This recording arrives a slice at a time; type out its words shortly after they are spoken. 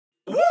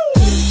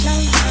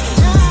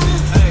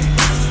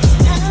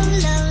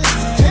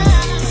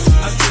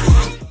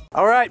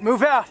right,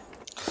 move out.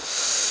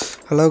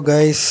 Hello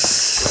guys.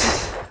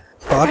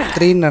 Part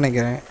 3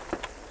 நினைக்கிறேன்.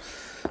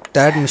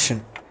 Third mission.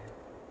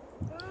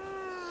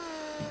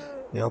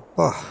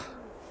 யப்பா.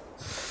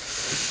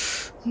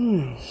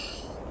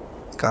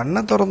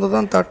 கண்ணை திறந்து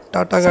தான்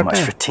டாட்டா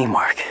காட்டேன். For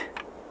teamwork.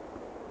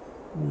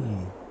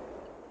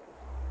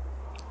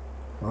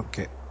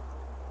 Okay.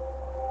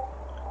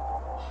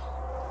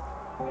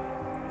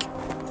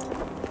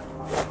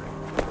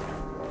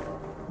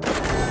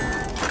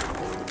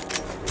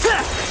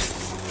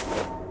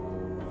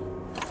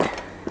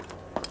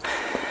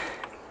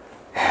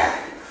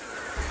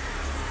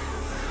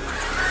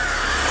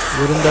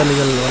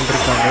 விருந்தாளிகள்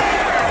வந்திருக்காங்க.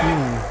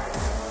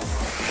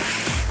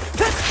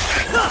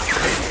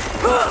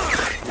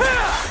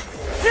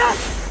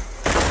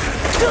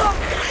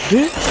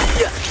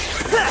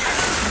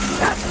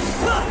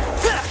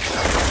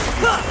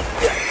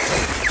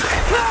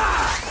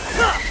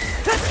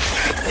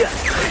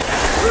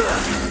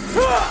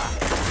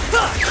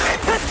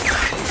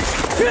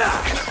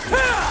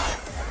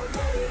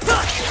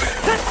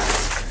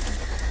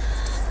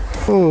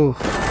 Oh.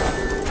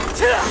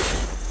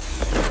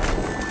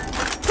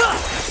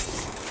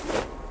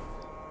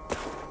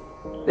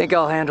 Think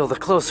I'll handle the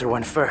closer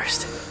one first.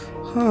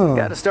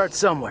 Gotta start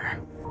somewhere.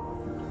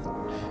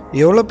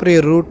 எவ்வளோ பெரிய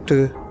ரூட்டு.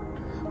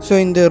 ஸோ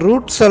இந்த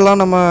ரூட்ஸ்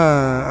எல்லாம் நம்ம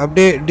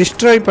அப்படியே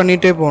டிஸ்ட்ராய்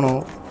பண்ணிகிட்டே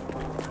போகணும்.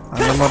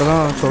 அந்த மாதிரி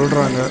தான்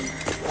சொல்கிறாங்க.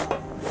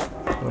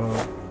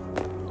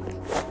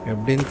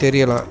 எப்படின்னு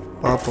தெரியல,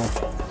 பார்ப்போம்.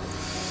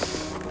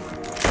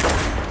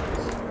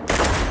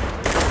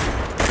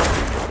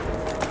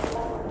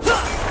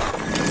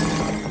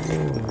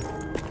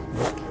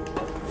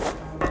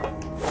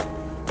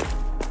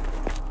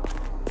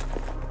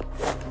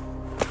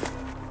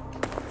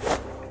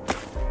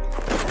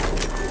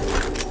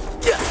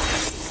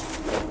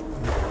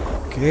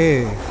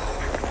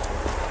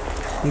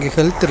 இங்கே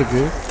ஹெல்த்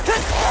இருக்கு.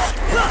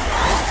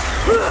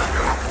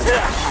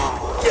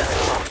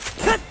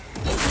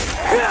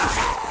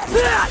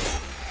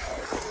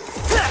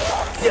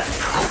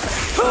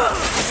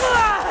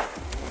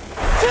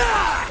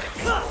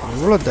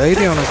 எவ்வளோ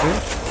தைரியம் உனக்கு.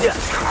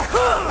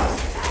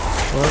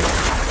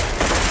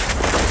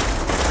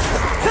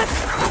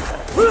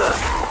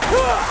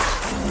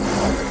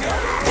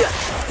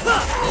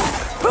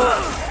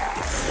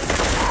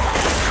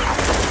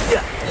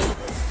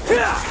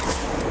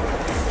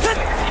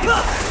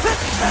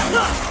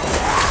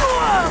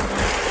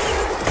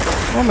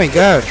 Oh my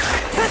god.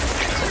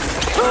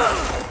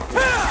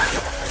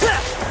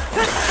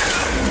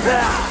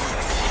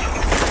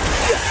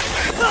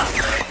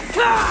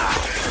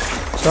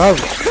 Stop.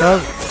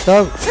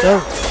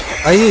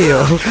 ஐயோ,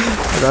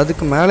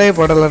 அதுக்கு மேலேயே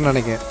படலன்னு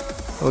நினைக்கிறேன்.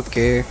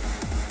 ஓகே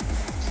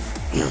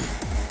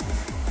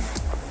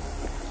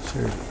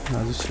சரி,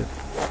 அது சரி.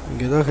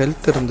 இங்கே ஏதோ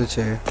ஹெல்த்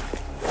இருந்துச்சு,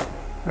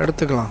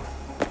 எடுத்துக்கலாம்.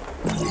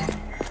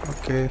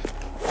 ஓகே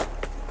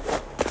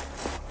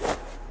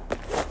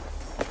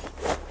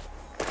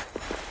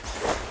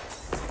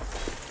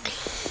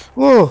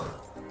ஓ,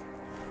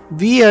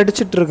 வி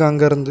அடிச்சிட்டு இருக்கு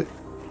அங்க இருந்து.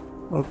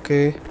 ஓகே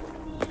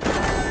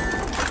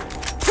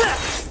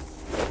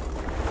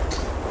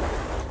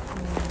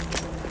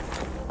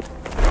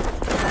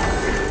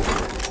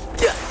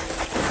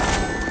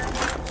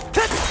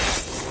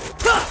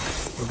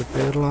ஒரு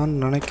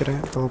பேர்லான்னு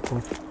நினைக்கிறேன்.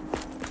 பார்ப்போம்.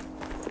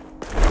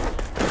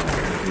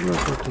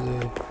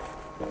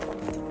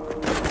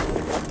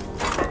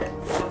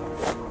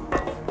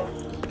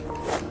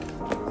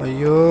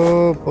 ஐயோ,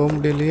 போக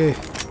முடியலையே.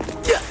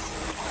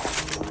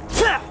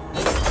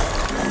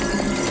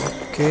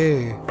 ஓகே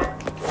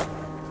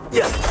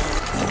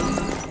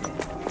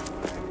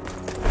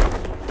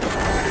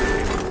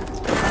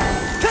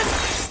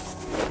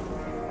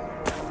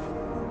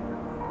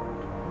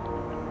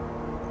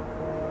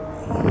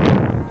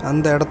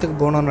அந்த இடத்துக்கு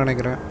போகணும்னு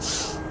நினைக்கிறேன்.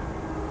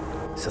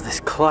 So this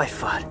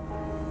Clyfod.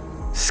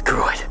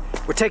 Screw it.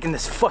 We're taking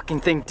this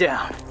fucking thing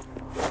down.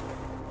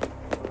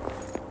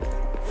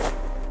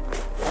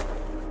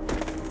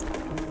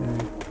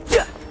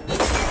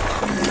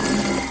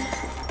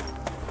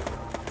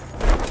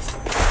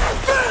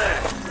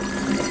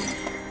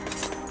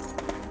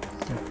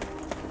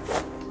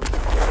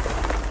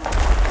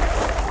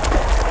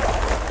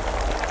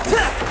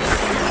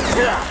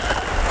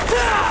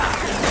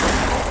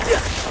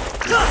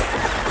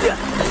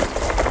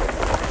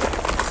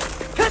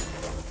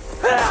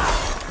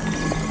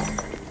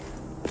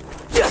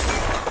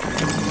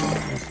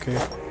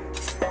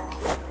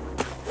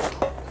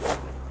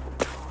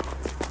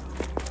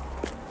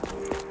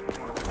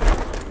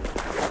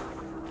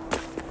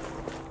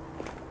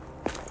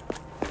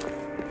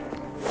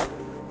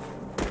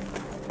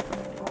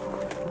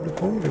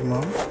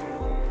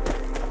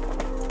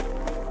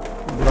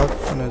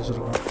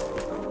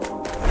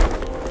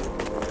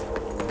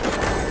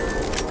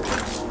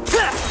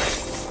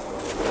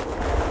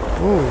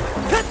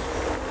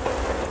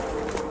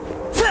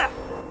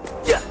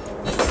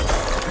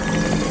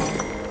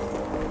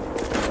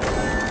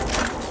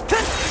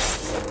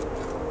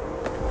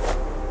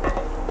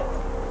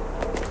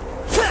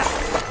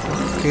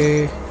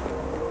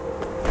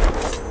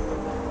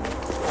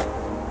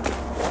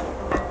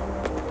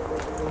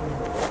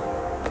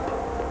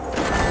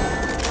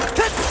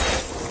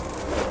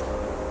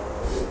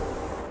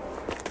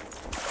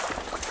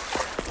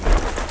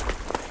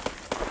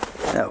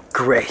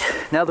 Great.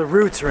 Now the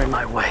roots are in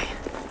my way.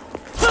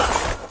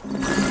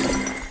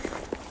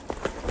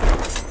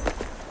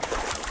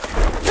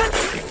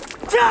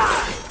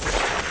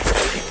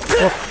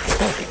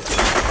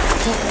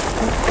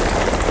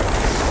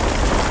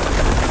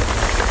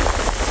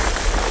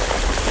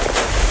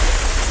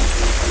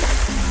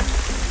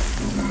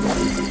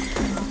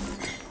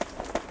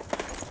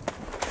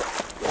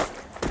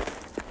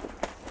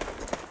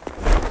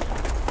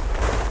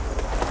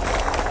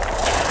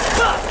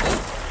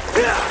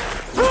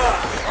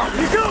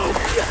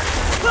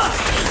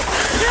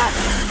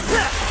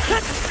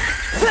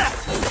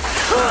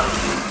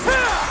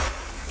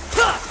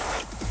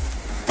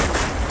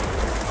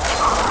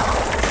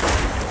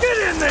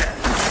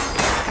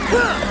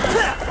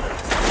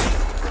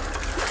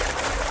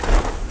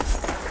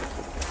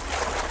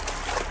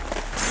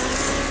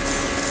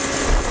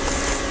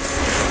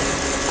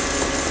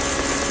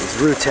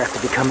 Roots have to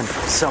be coming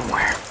from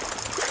somewhere.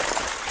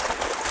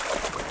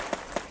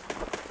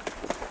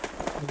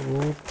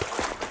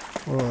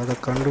 Oh, அதை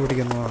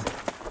கண்டுபிடிக்கணுமா?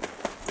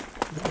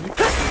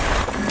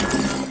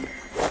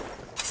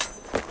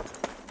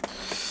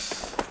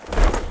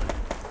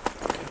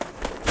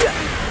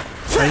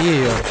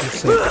 ஐயோ,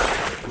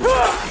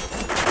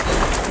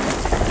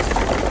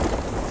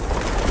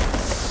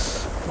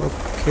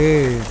 ஓகே.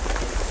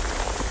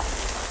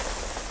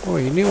 ஓ,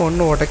 இனி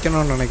ஒன்று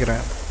உடைக்கணும்னு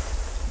நினைக்கிறேன்.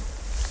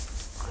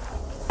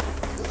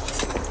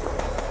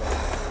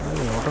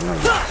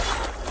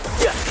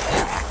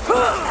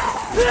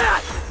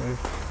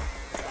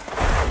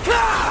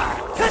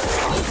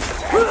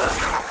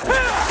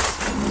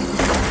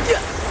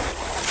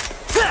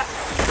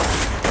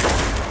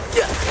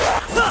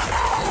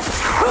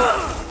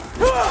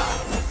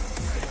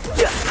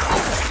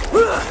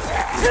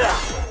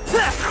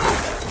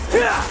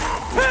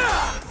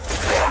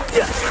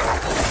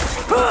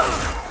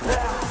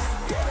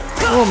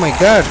 Oh my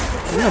god,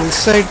 என்ன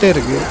miss ஆயிட்டே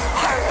இருக்கு.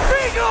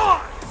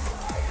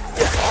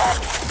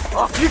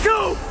 Off you go.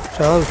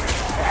 Ciao.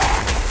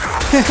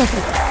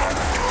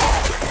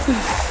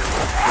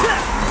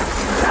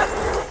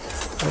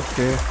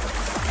 Okay.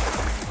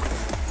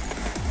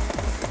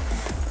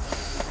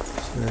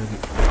 சரி.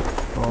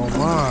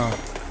 போமா.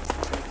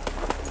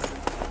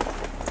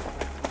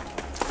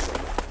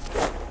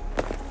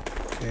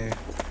 Okay.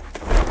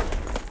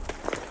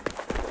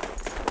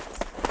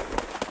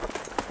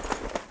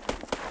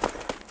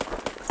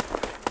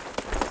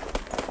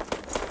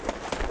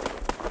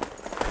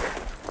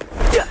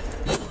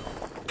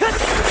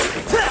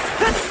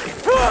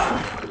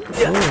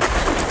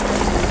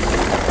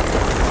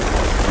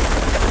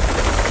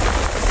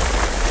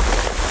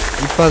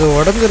 இப்போ அது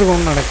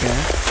உடஞ்சிருக்கும்னு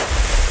நினைக்கிறேன்.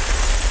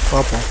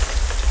 பார்ப்போம்.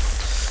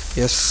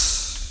 எஸ்,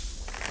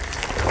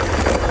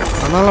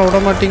 அதனால விட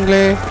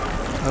மாட்டீங்களே,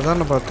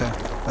 அதான் நான் பார்த்தேன்.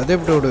 அது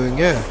எப்படி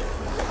விடுவீங்க?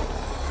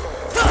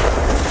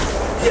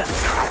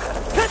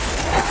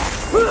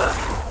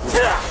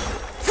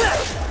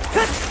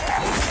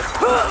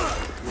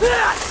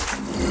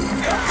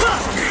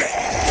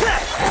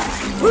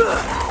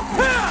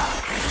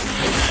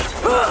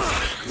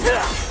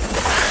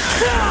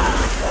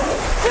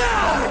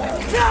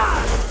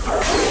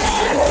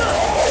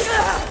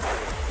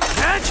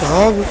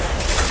 சாவு.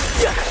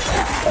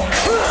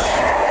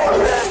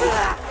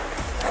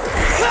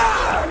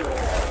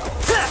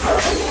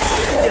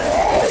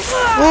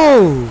 ஓ,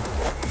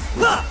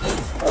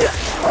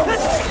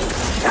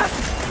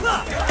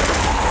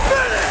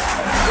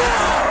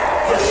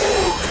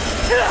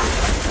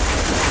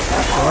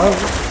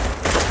 சாவு.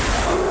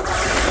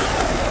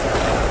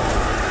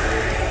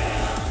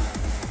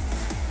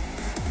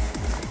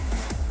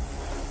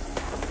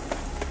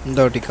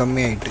 இந்த வாட்டி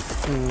கம்மி ஆயிட்டு.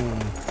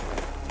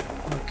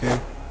 ஓகே.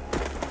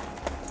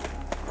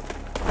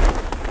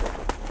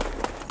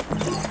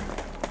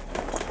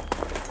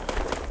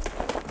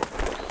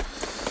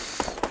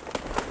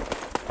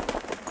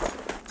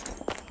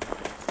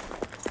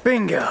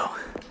 Bingo.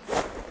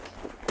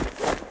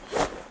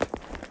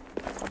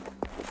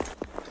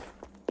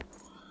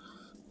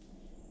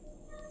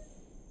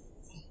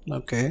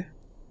 ஓகே,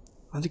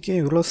 அதுக்கே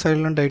இவ்வளோ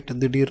சைலண்ட் ஆயிட்டு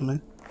திடீர்னு.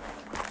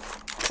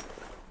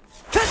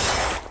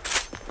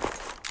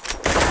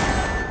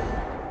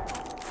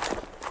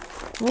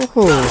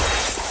 ஓஹோ,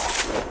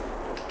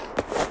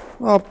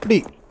 அப்படி.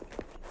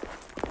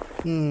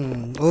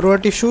 ஒரு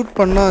வாட்டி ஷூட்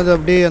பண்ணால் அது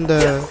அப்படியே அந்த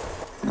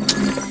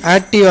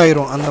ஆக்டிவ்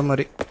ஆயிரும் அந்த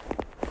மாதிரி.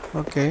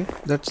 Okay,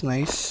 that's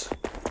nice.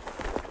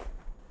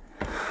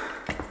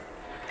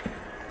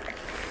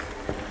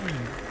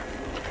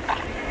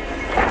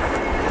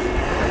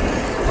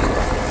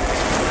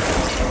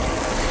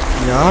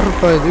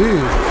 யாருப்பா இது?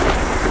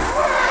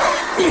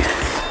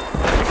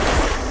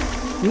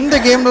 இந்த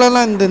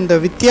கேம்லலாம் இந்த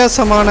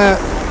வித்தியாசமான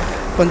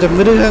கொஞ்சம்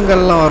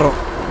மிருகங்கள்லாம் வரும்.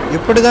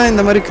 எப்படி தான்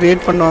இந்த மாதிரி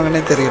கிரியேட்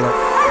பண்ணுவாங்கன்னே தெரியல.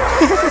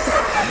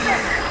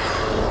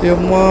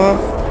 எம்மா,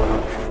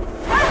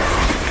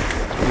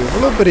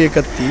 எவ்வளோ பெரிய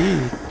கத்தி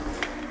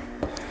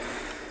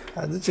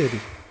அது. சரி,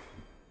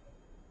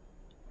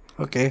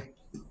 ஓகே.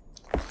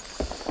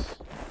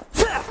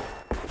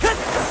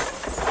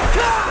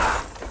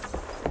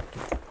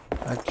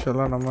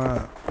 ஆக்சுவலா நம்ம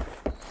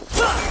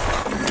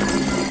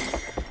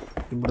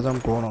இப்படி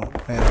தான் போணும்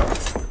நேரா.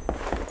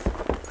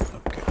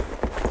 Okay.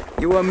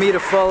 You want me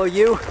to follow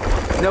you?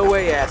 No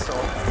way,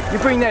 asshole. You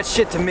bring that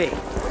shit to me.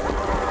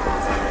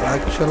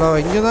 ஆக்சுவலா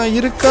இங்க தான்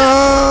இருக்கா.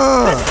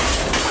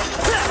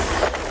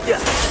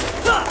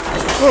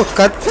 ஓ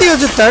கத்தி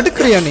வச்சு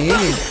தடுக்கறியா நீ?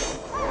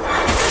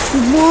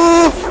 அம்மா.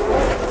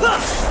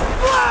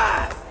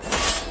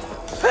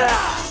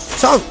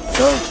 Zhao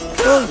Zhao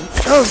Zhao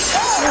Zhao.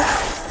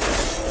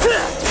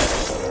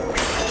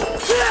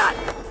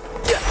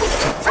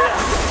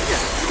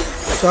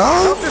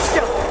 Zhao.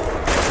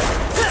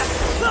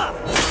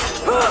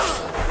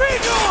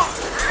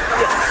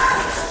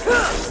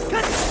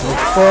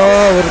 அப்பா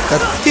ஒரு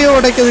கத்தியை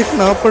உடைக்கிறதுக்கு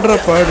நான் படுற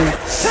பாடு.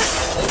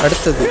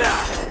 அடுத்தது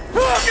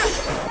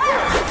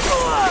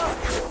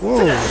ஓ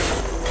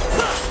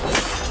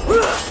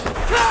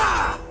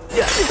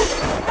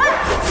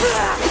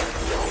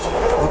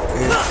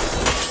ஓகே.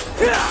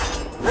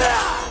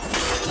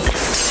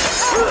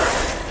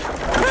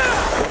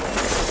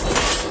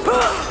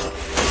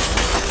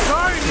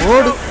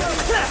 ஓடு.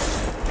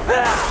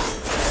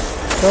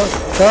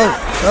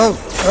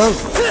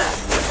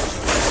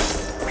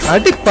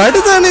 அடி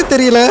படுதானே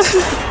தெரியல.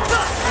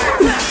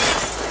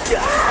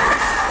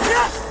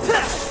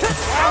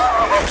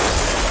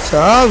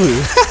 சாவு.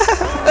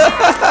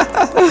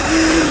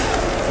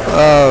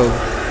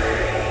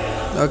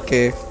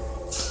 ஓகே.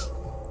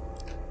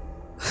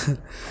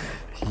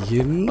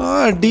 என்ன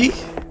அடி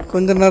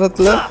கொஞ்ச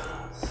நேரத்துல.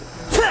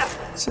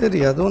 சரி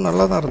அதுவும்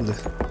நல்லா தான் இருந்து.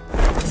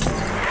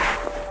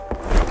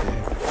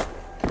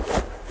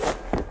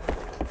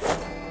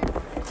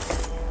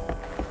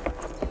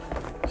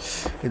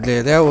 இதுல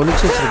எதையா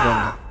ஒளிச்சு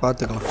வச்சிருப்பாங்க,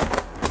 பாத்துக்கலாம்.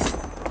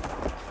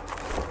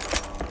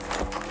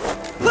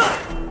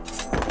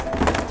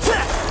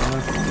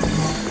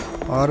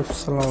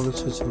 ஆர்ஃப்ஸ் எல்லாம்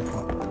ஒளிச்சு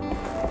வச்சிருப்பான்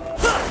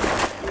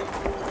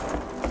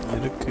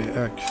இருக்கு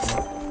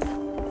ஆக்சுவலா.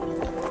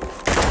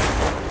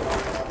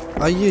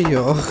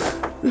 ஐயோ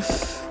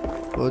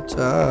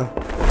போச்சா.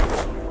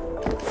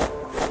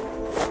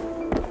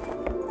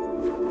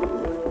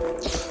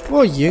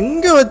 ஓ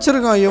எங்க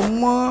வச்சிருக்கான்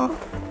எம்மா.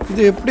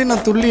 இது எப்படி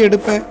நான் துள்ளி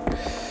எடுப்பேன்.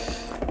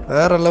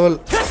 வேற லெவல்.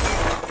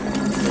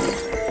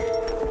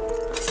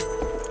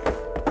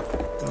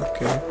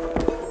 ஓகே.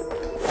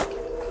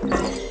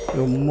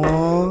 எம்மா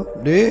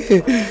டே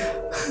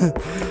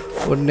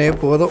ஒன்னே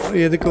போதும்,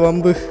 எதுக்கு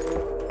வம்பு.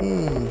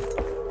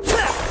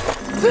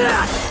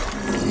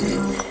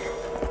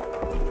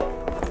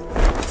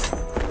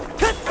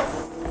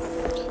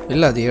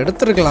 இல்லை அது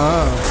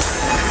எடுத்துருக்கலாம்,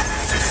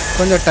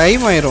 கொஞ்சம்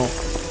டைம் ஆயிரும்,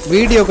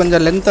 வீடியோ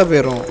கொஞ்சம் லென்த்தாக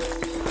போயிடும்,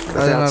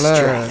 அதனால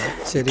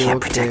சரி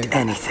ஓகே.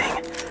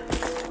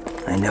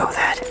 I know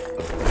that.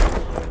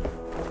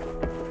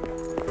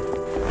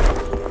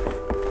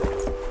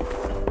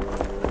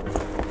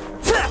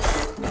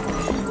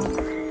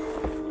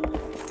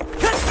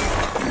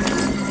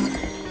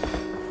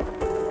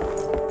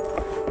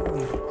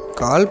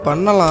 கால்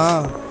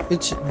பண்ணலாம்,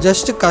 இட்ஸ்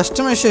ஜஸ்ட்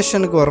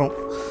கஸ்டமைசேஷனுக்கு வரும்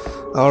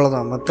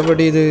அவ்வளோதான்,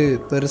 மற்றபடி இது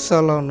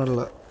பெருசாலாம் ஒன்றும்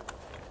இல்லை,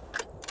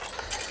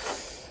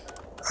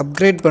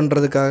 அப்கிரேட்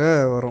பண்ணுறதுக்காக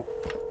வரும்.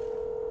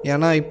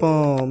 ஏன்னா இப்போ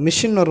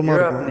மிஷின் வருமா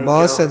இருக்கும்,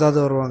 பாஸ் ஏதாவது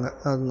வருவாங்க,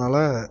 அதனால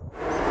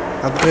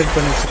அப்கிரேட்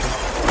பண்ணி வச்சுருக்கேன்.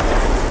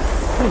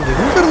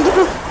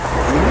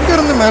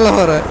 எங்கேருந்து மேலே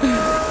வர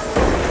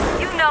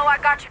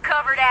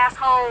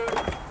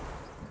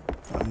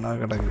அண்ணா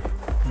கிடக்கு.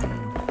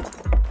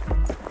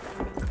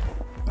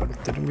 அப்படி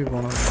திரும்பி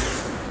போனோம்.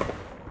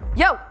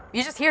 Yo,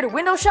 you just here to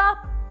window shop?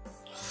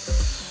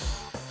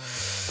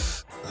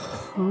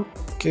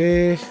 Okay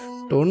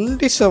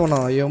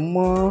 27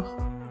 எம்மா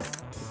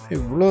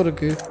இவ்வளோ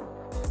இருக்கு.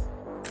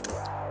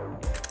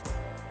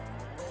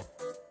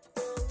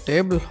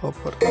 டேபிள்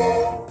ஹாப்பர்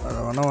அதை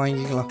வேணா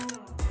வாங்கிக்கலாம்.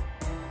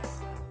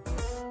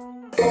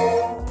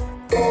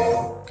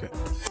 ஓகே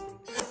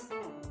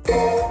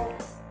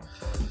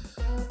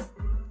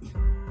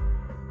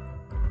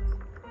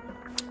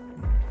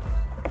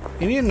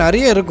இனியும்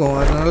நிறைய இருக்கும்,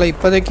 அதனால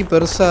இப்போதைக்கு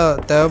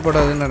பெருசாக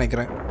தேவைப்படாதுன்னு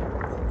நினைக்கிறேன்.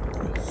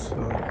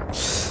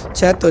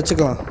 சேர்த்து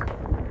வச்சுக்கலாம்.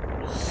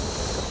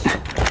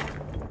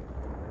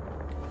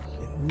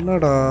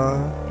 என்னடா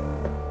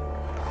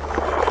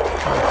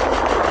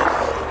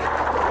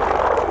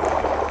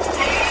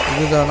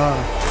இதுதானா?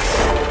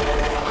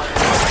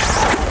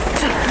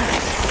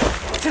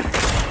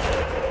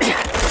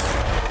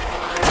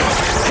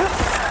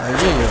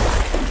 ஐயோ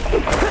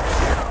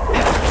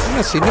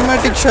என்ன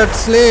சினிமேட்டிக்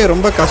ஷாட்ஸ்லே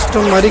ரொம்ப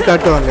கஷ்டம் மாதிரி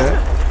காட்டுவாங்க.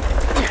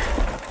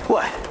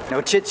 What? No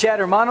chit chat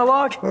or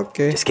monologue?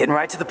 Okay. Just getting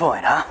right to the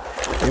point, huh?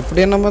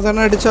 எப்படியே நம்ம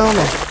தானே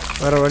அடிச்சாகணும்,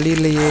 வேற வழி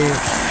இல்லையே.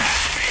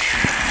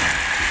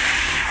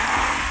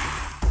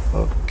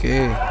 Okay.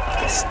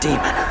 This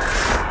demon.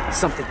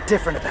 Something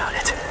different about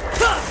it.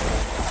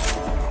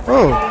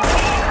 Oh.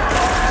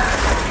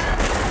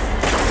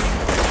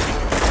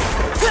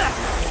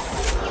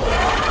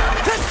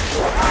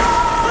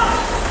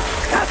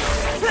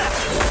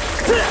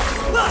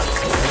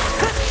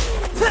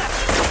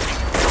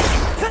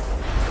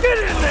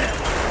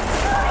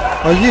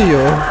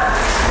 ஐயோ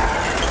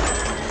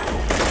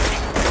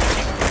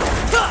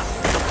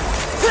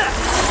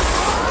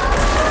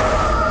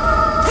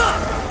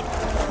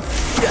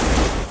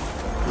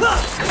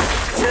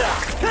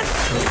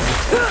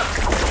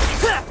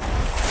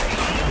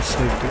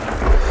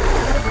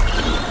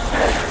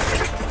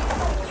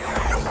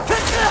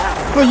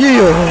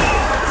ஐயோ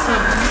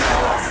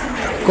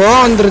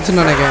கோவம்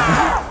வந்துருச்சுன்னு நினைக்கிறேன்.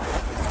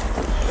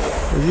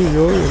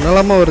 ஐயோ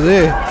என்னலாமா வருது.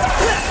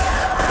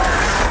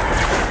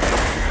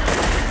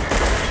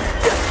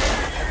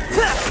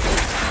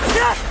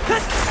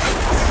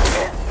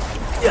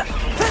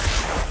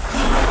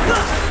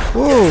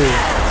 ஓ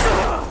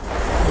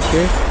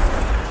ஓகே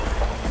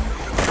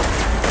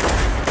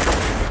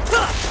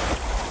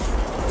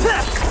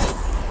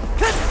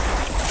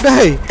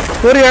டேய்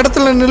ஒரு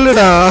இடத்துல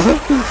நில்லுடா.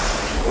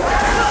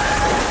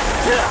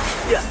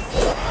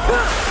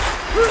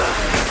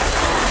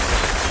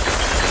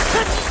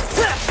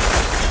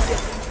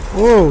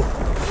 ஓ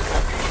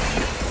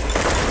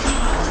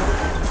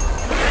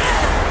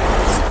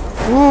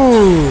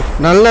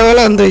நல்ல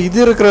வேளை அந்த இது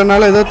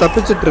இருக்கிறனால ஏதோ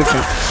தப்பிச்சிட்டு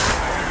இருக்கேன்.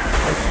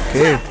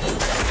 ஓகே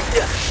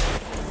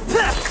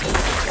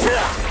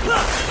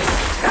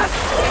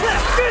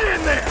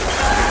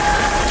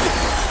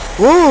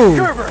ஓ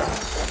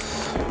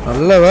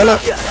நல்ல வேலை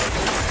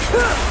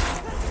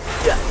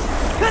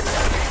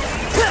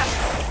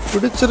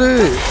பிடிச்சிரு.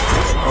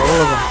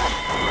 அவ்வளோதான்.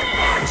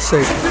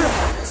 சரி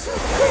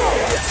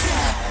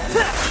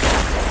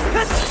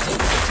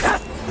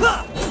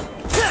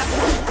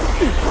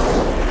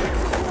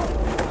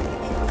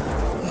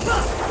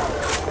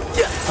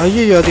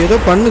ஐயோ அது ஏதோ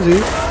பண்ணுது.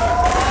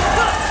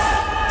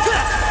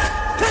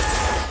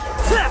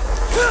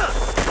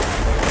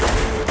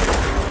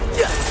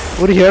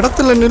 ஒரு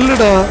இடத்துல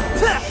நில்லுடா.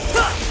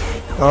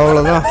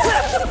 அவ்வளோதான்.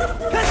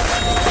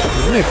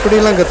 என்ன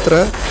இப்படிலாம் கத்துற?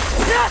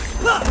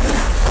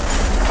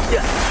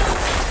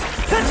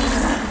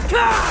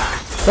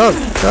 சாப்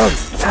சாப்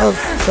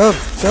சாப்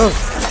சாப் சாப்.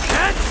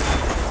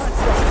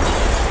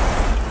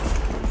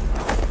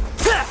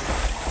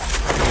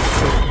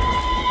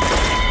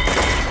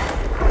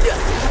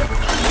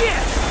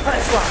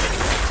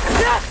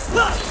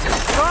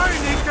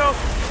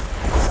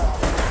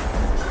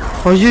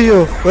 ஐயோ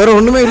வேற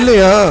ஒண்ணுமே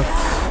இல்லையா?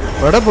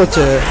 வட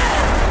போச்சு.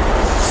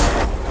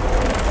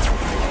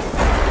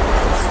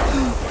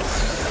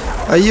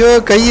 ஐயோ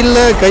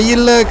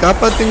கையில்ல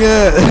காப்பாத்துங்க.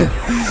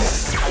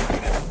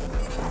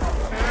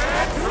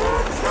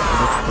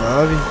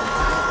 பாவி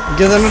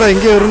இங்க தானடா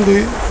இங்க இருந்து.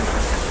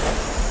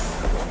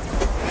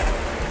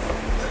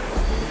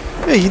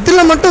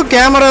 இதுல மட்டும்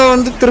கேமரா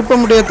வந்து திருப்ப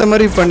முடியாத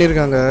மாதிரி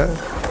பண்ணிருக்காங்க.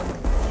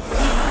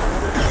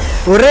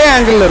 ஒரே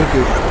ஆங்கிள்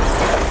இருக்கு,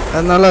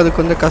 அதனால அது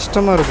கொஞ்சம்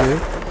கஷ்டமா இருக்கு.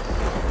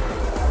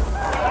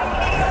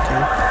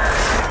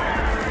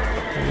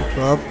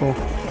 பார்ப்போம்.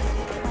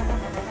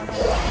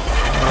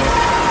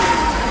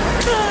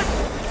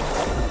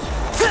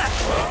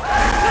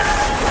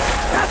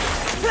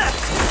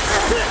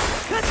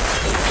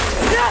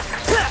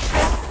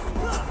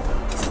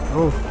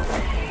 ஓ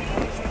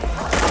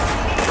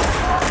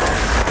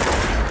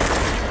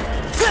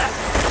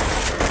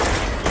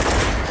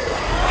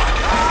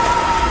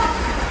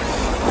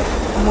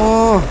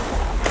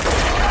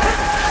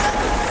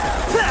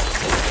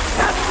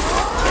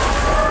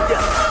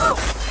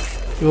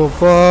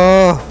யோப்பா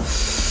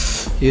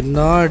என்ன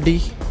அடி.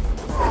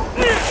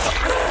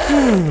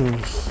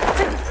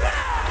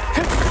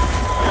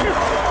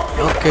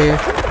 ஓகே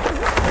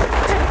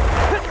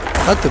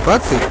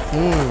பார்த்து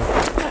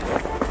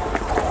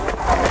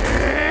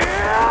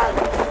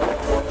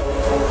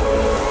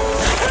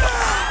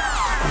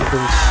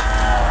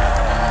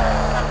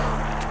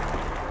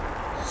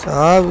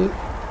சாவு.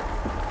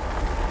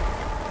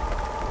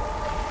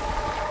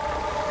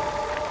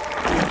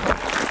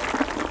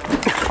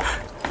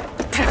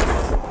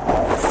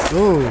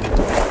 ஓ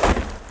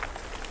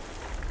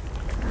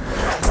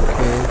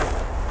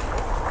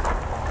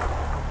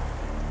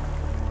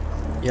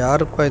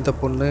யாருப்பா இந்த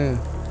பொண்ணு?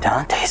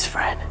 Dante's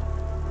friend.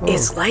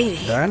 It's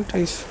Lady.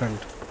 Dante's friend.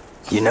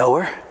 You know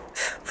her?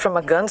 From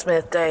my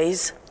gunsmith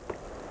days.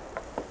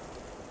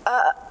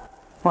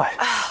 What?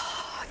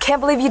 I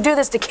can't believe you do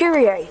this to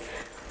Kyrie.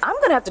 I'm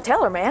gonna have to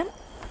tell her, man.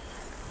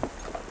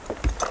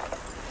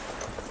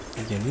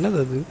 என்னது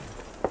அது?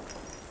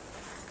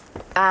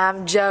 I'm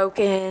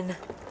joking.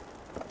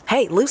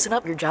 Hey, loosen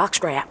up your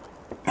jockstrap.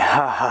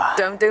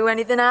 Don't do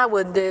anything I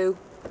wouldn't do.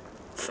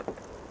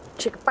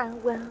 Chicka bow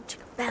wow,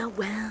 chicka bow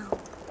wow.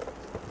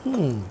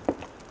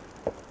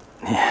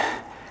 Yeah.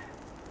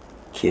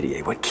 Kitty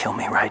would kill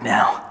me right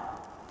now.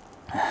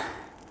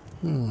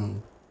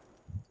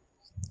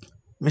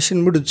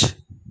 Mission முடிச்சு.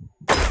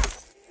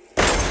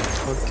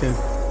 Okay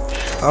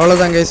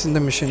அவ்வளோதான் guys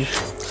இந்த mission.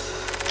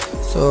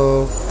 So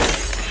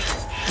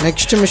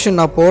next mission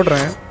நான்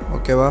போடுறேன்,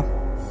 ஓகேவா?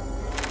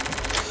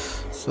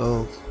 So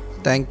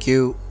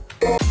thank you.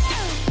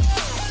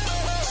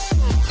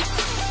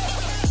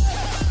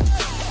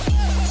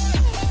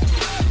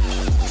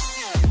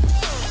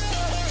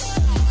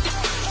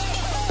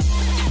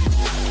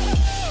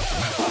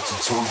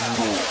 Turn it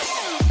on.